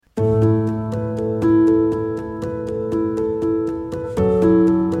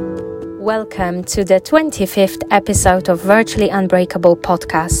Welcome to the 25th episode of Virtually Unbreakable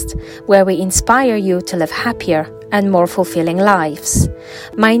podcast, where we inspire you to live happier and more fulfilling lives.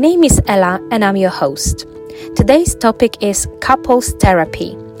 My name is Ella and I'm your host. Today's topic is couples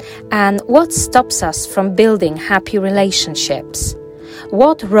therapy and what stops us from building happy relationships.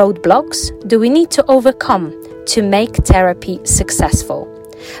 What roadblocks do we need to overcome to make therapy successful?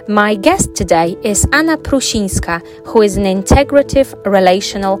 My guest today is Anna Prusińska, who is an integrative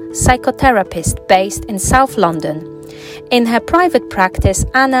relational psychotherapist based in South London. In her private practice,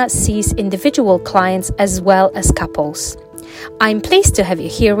 Anna sees individual clients as well as couples. I'm pleased to have you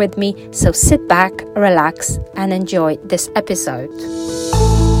here with me, so sit back, relax, and enjoy this episode.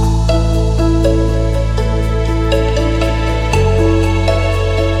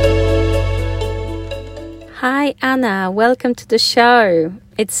 Hi Anna, welcome to the show.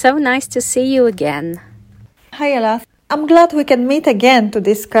 It's so nice to see you again. Hi Ella, I'm glad we can meet again to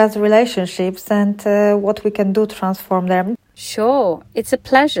discuss relationships and what we can do to transform them. Sure, it's a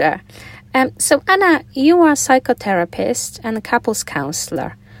pleasure. So Anna, you are a psychotherapist and a couples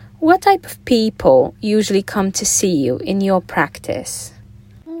counselor. What type of people usually come to see you in your practice?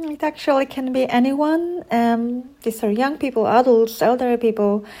 It actually can be anyone. These are young people, adults, elderly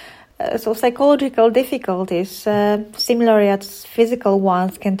people. So psychological difficulties, similar as physical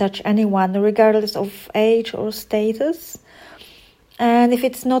ones, can touch anyone regardless of age or status. And if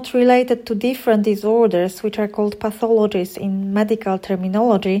it's not related to different disorders, which are called pathologies in medical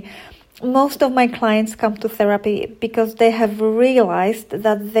terminology, most of my clients come to therapy because they have realized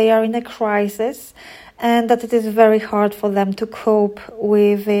that they are in a crisis and that it is very hard for them to cope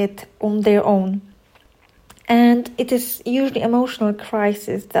with it on their own. And it is usually emotional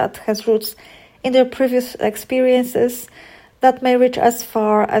crisis that has roots in their previous experiences that may reach as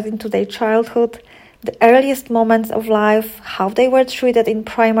far as into their childhood, the earliest moments of life, how they were treated in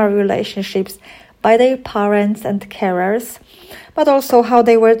primary relationships by their parents and carers, but also how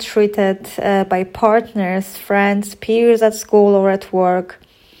they were treated by partners, friends, peers at school or at work.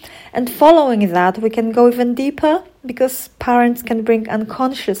 And following that, we can go even deeper because parents can bring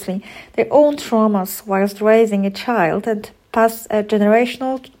unconsciously their own traumas whilst raising a child and pass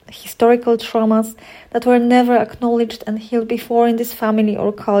generational historical traumas that were never acknowledged and healed before in this family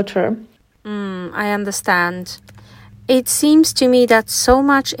or culture. I understand. It seems to me that so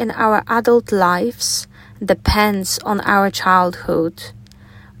much in our adult lives depends on our childhood.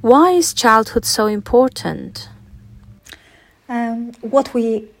 Why is childhood so important? What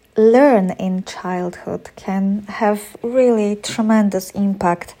we learn in childhood can have really tremendous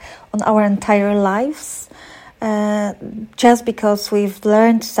impact on our entire lives. Just because we've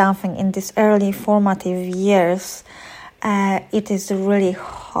learned something in these early formative years, it is really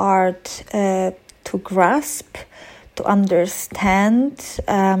hard to grasp, to understand,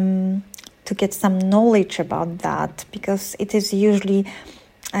 to get some knowledge about that, because it is usually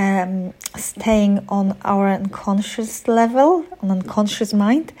staying on our unconscious level, on unconscious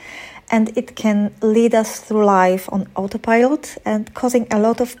mind, and it can lead us through life on autopilot and causing a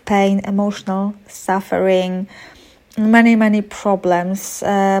lot of pain, emotional suffering, many problems,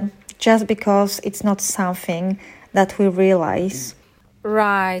 just because it's not something that we realize.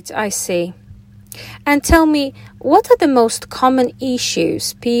 Right, I see. And tell me, what are the most common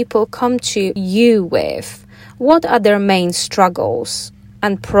issues people come to you with? What are their main struggles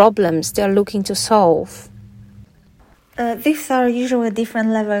and problems they're looking to solve? These are usually different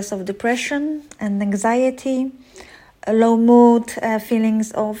levels of depression and anxiety, low mood,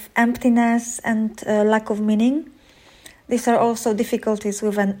 feelings of emptiness and lack of meaning. These are also difficulties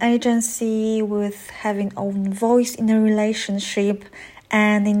with an agency, with having own voice in a relationship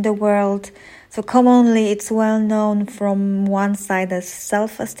and in the world. So commonly it's well known from one side as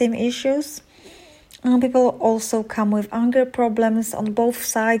self-esteem issues. People also come with anger problems on both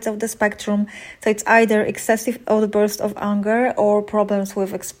sides of the spectrum. So it's either excessive outburst of anger or problems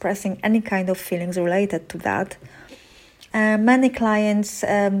with expressing any kind of feelings related to that. Many clients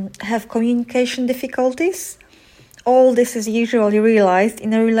have communication difficulties. All this is usually realized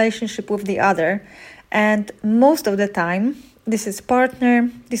in a relationship with the other. And most of the time, this is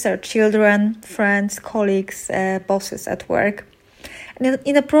partner, these are children, friends, colleagues, bosses at work. And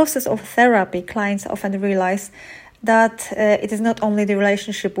in the process of therapy, clients often realize that it is not only the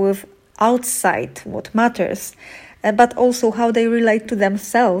relationship with outside what matters, but also how they relate to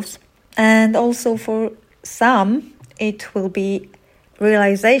themselves. And also for some, it will be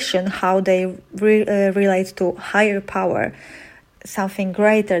realization how they relate to higher power, something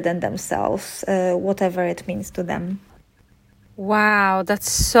greater than themselves, whatever it means to them. Wow, that's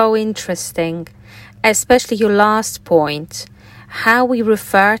so interesting, especially your last point. how we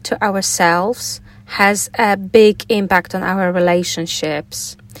refer to ourselves has a big impact on our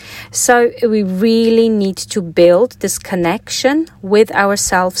relationships. So we really need to build this connection with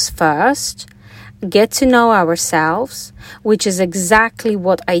ourselves first, get to know ourselves, which is exactly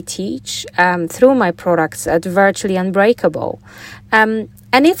what I teach through my products at Virtually Unbreakable. And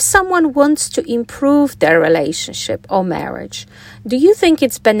if someone wants to improve their relationship or marriage, do you think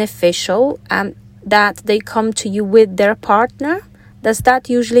it's beneficial that they come to you with their partner? Does that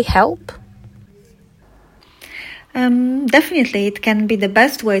usually help? Definitely, it can be the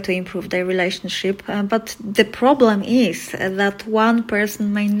best way to improve their relationship, but the problem is that one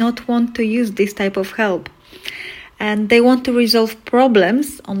person may not want to use this type of help, and they want to resolve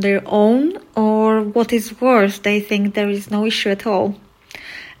problems on their own, or what is worse, they think there is no issue at all.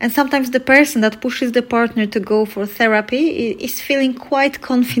 And sometimes the person that pushes the partner to go for therapy is feeling quite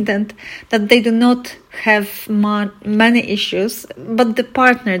confident that they do not have many issues, but the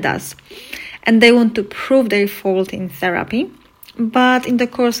partner does. And they want to prove their fault in therapy. But in the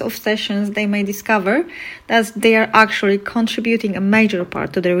course of sessions, they may discover that they are actually contributing a major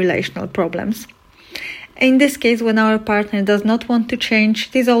part to their relational problems. In this case, when our partner does not want to change,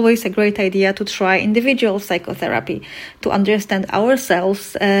 it is always a great idea to try individual psychotherapy to understand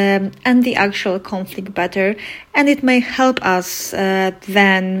ourselves and the actual conflict better. And it may help us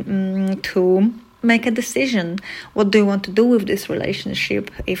then to make a decision. What do you want to do with this relationship?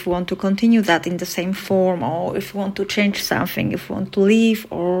 If you want to continue that in the same form, or if you want to change something, if you want to leave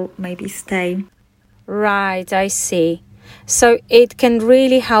or maybe stay. Right, I see. So it can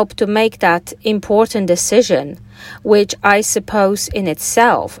really help to make that important decision, which I suppose in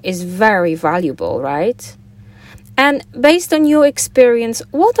itself is very valuable, right? And based on your experience,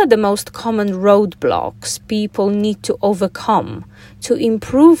 what are the most common roadblocks people need to overcome to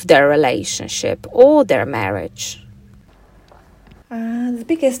improve their relationship or their marriage? The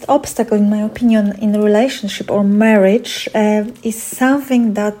biggest obstacle, in my opinion, in a relationship or marriage is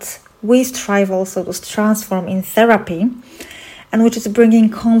something that we strive also to transform in therapy, and which is bringing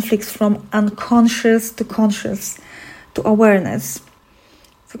conflicts from unconscious to conscious to awareness.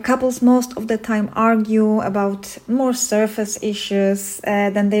 So couples most of the time argue about more surface issues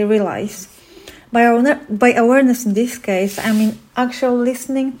than they realize. By awareness in this case, I mean actual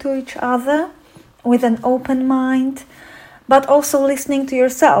listening to each other with an open mind, but also listening to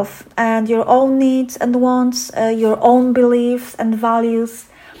yourself and your own needs and wants, your own beliefs and values,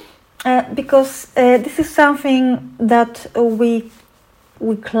 because this is something that we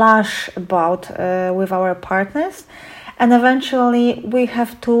clash about with our partners. And eventually we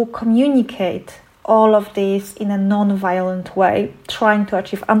have to communicate all of this in a non-violent way, trying to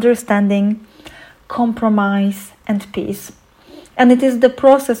achieve understanding, compromise and peace. And it is the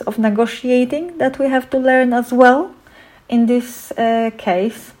process of negotiating that we have to learn as well in this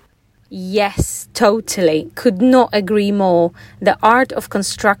case. Yes, totally. Could not agree more. The art of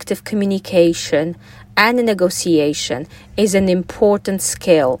constructive communication and negotiation is an important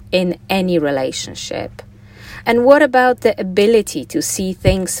skill in any relationship. And what about the ability to see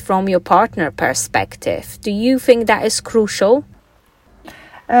things from your partner perspective? Do you think that is crucial?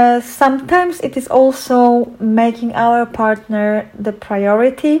 Sometimes it is also making our partner the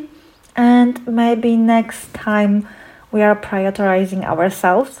priority, and maybe next time we are prioritizing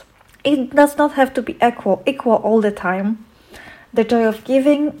ourselves. It does not have to be equal all the time. The joy of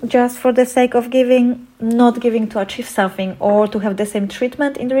giving just for the sake of giving, not giving to achieve something or to have the same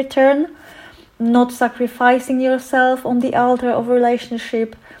treatment in return, not sacrificing yourself on the altar of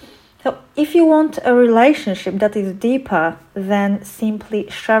relationship. So if you want a relationship that is deeper than simply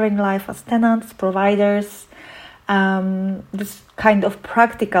sharing life as tenants, providers, this kind of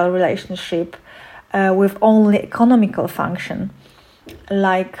practical relationship with only economical function,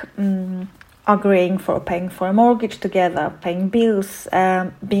 like agreeing for paying for a mortgage together, paying bills,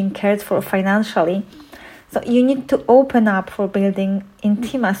 being cared for financially. So you need to open up for building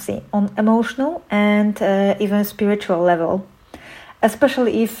intimacy on emotional and even spiritual level,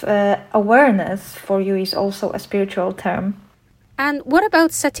 especially if awareness for you is also a spiritual term. And what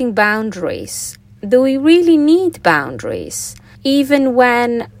about setting boundaries? Do we really need boundaries? Even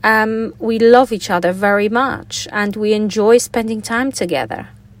when we love each other very much and we enjoy spending time together?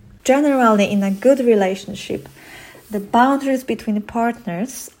 Generally, in a good relationship, the boundaries between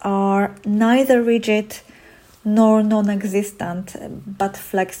partners are neither rigid nor non-existent, but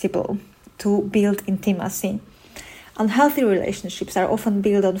flexible to build intimacy. Unhealthy relationships are often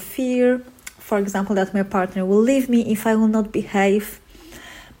built on fear, for example, that my partner will leave me if I will not behave.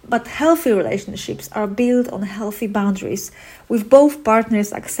 But healthy relationships are built on healthy boundaries, with both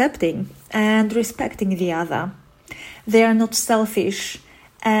partners accepting and respecting the other. They are not selfish,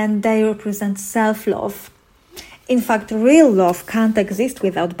 and they represent self-love. In fact, real love can't exist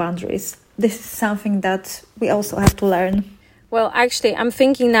without boundaries. This is something that we also have to learn. Well, actually, I'm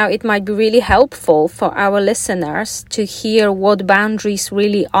thinking now it might be really helpful for our listeners to hear what boundaries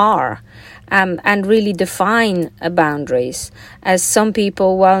really are, and really define boundaries, as some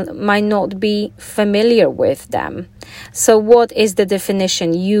people, might not be familiar with them. So what is the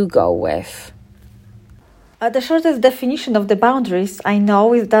definition you go with? The shortest definition of the boundaries I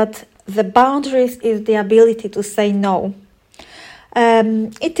know is that the boundaries is the ability to say no.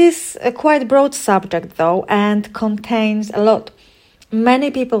 It is a quite broad subject though, and contains a lot.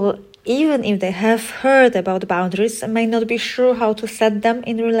 Many people, even if they have heard about boundaries, may not be sure how to set them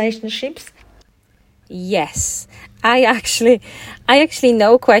in relationships. Yes, I actually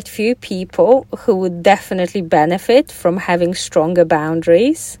know quite few people who would definitely benefit from having stronger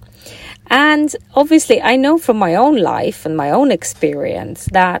boundaries. And obviously, I know from my own life and my own experience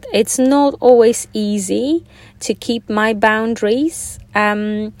that it's not always easy to keep my boundaries,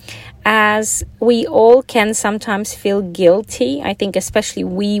 as we all can sometimes feel guilty. I think especially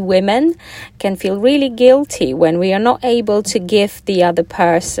we women can feel really guilty when we are not able to give the other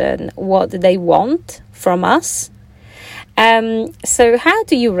person what they want from us. So how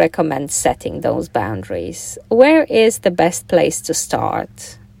do you recommend setting those boundaries? Where is the best place to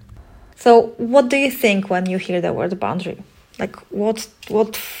start? So what do you think when you hear the word boundary? Like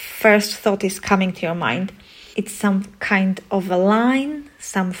what first thought is coming to your mind? It's some kind of a line,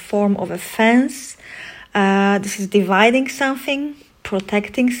 some form of a fence. This is dividing something,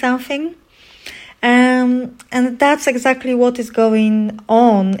 protecting something. And that's exactly what is going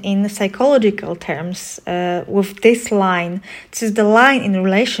on in psychological terms with this line. This is the line in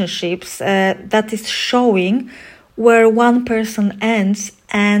relationships that is showing where one person ends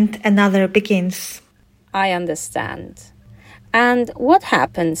and another begins. I understand. And what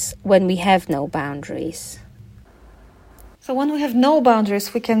happens when we have no boundaries? So when we have no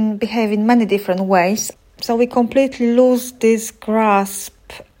boundaries, we can behave in many different ways. So we completely lose this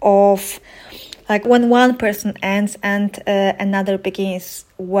grasp of like when one person ends and another begins,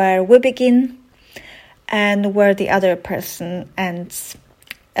 where we begin and where the other person ends.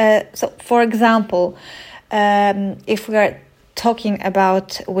 So for example, if we are talking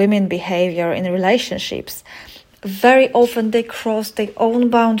about women behavior in relationships, very often they cross their own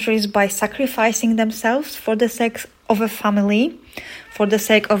boundaries by sacrificing themselves for the sake of a family, for the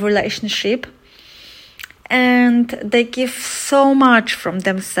sake of relationship. And they give so much from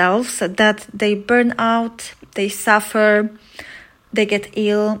themselves that they burn out, they suffer, they get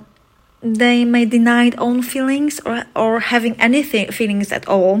ill. They may deny their own feelings or having any feelings at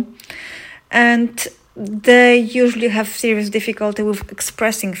all. And they usually have serious difficulty with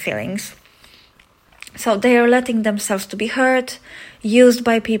expressing feelings. So they are letting themselves to be hurt, used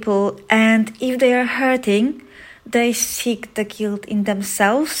by people, and if they are hurting, they seek the guilt in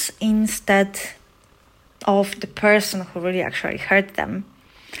themselves instead of the person who really actually hurt them.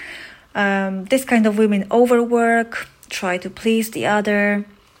 This kind of women overwork, try to please the other,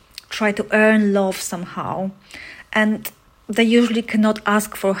 try to earn love somehow, and they usually cannot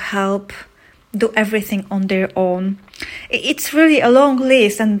ask for help, do everything on their own. It's really a long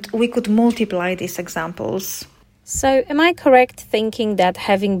list, and we could multiply these examples. So am I correct thinking that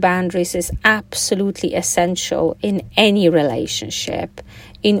having boundaries is absolutely essential in any relationship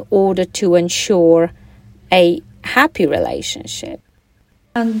in order to ensure a happy relationship?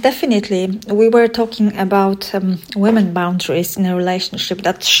 And definitely, we were talking about women boundaries in a relationship,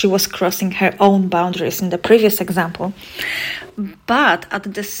 that she was crossing her own boundaries in the previous example. But at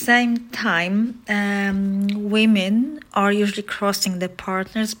the same time, women are usually crossing the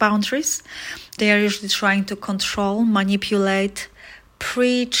partner's boundaries. They are usually trying to control, manipulate,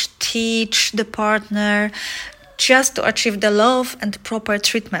 preach, teach the partner just to achieve the love and proper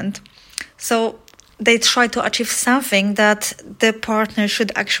treatment. So they try to achieve something that the partner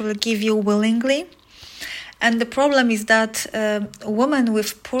should actually give you willingly. And the problem is that a woman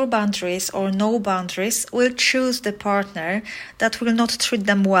with poor boundaries or no boundaries will choose the partner that will not treat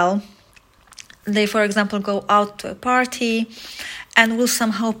them well. They, for example, go out to a party and will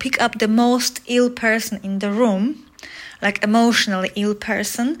somehow pick up the most ill person in the room, like emotionally ill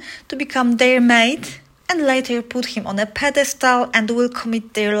person, to become their mate, and later put him on a pedestal and will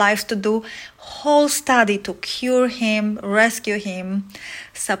commit their lives to do whole study to cure him, rescue him,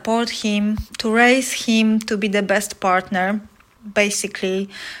 support him, to raise him to be the best partner, basically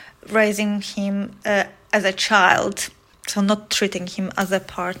raising him as a child, so not treating him as a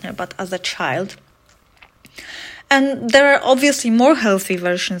partner but as a child. And there are obviously more healthy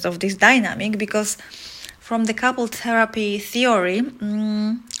versions of this dynamic, because From the couple therapy theory,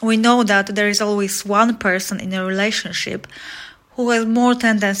 we know that there is always one person in a relationship who has more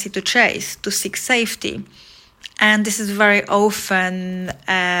tendency to chase, to seek safety. And this is very often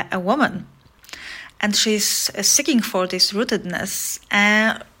a woman. And she's seeking for this rootedness,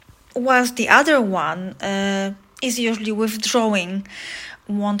 whilst the other one is usually withdrawing,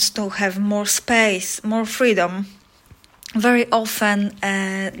 wants to have more space, more freedom. Very often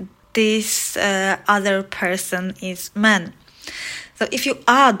this other person is man. So if you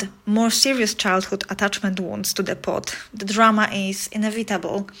add more serious childhood attachment wounds to the pot, the drama is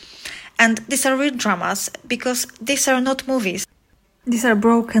inevitable. And these are real dramas because these are not movies. These are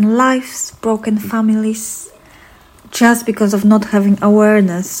broken lives, broken families, just because of not having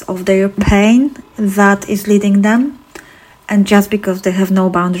awareness of their pain that is leading them, and just because they have no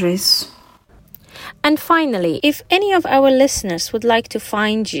boundaries. And finally, if any of our listeners would like to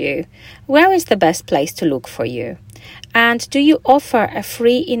find you, where is the best place to look for you? And do you offer a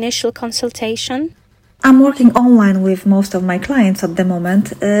free initial consultation? I'm working online with most of my clients at the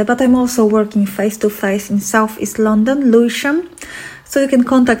moment, but I'm also working face-to-face in Southeast London, Lewisham. So you can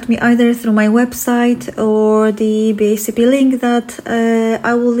contact me either through my website or the BACP link that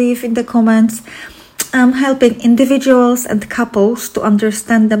I will leave in the comments. I'm helping individuals and couples to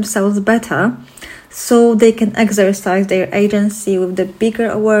understand themselves better so they can exercise their agency with the bigger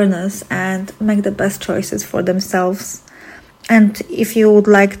awareness and make the best choices for themselves. And if you would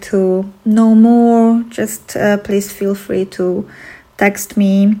like to know more, just please feel free to text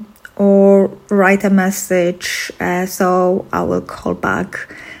me or write a message, so I will call back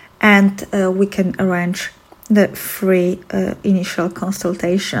and we can arrange the free initial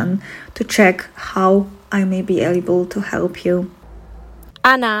consultation to check how I may be able to help you.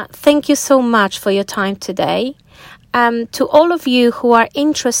 Anna, thank you so much for your time today. To all of you who are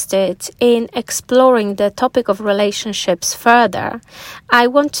interested in exploring the topic of relationships further, I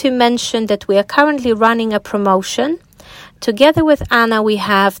want to mention that we are currently running a promotion. Together with Anna, we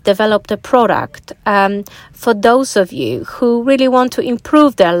have developed a product for those of you who really want to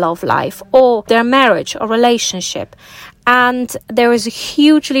improve their love life or their marriage or relationship. And there is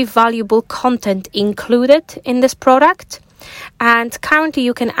hugely valuable content included in this product. And currently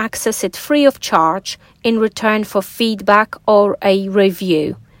you can access it free of charge in return for feedback or a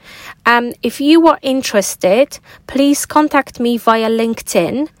review. If you are interested, please contact me via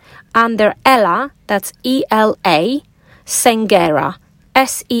LinkedIn under Ella, that's ELA, Senghera,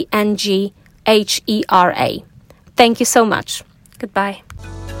 SENGHERA. Thank you so much. Goodbye.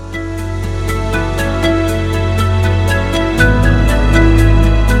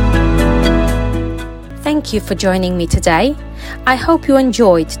 Thank you for joining me today. I hope you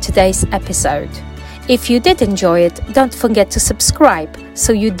enjoyed today's episode. If you did enjoy it, don't forget to subscribe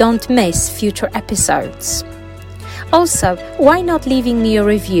so you don't miss future episodes. Also, why not leaving me a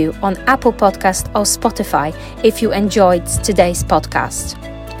review on Apple Podcast or Spotify if you enjoyed today's podcast?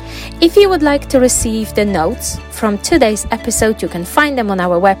 If you would like to receive the notes from today's episode, you can find them on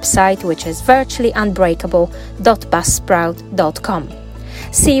our website, which is virtuallyunbreakable.buzzsprout.com.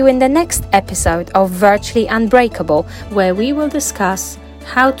 See you in the next episode of Virtually Unbreakable, where we will discuss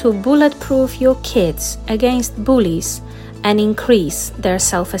how to bulletproof your kids against bullies and increase their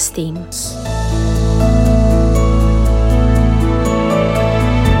self-esteem.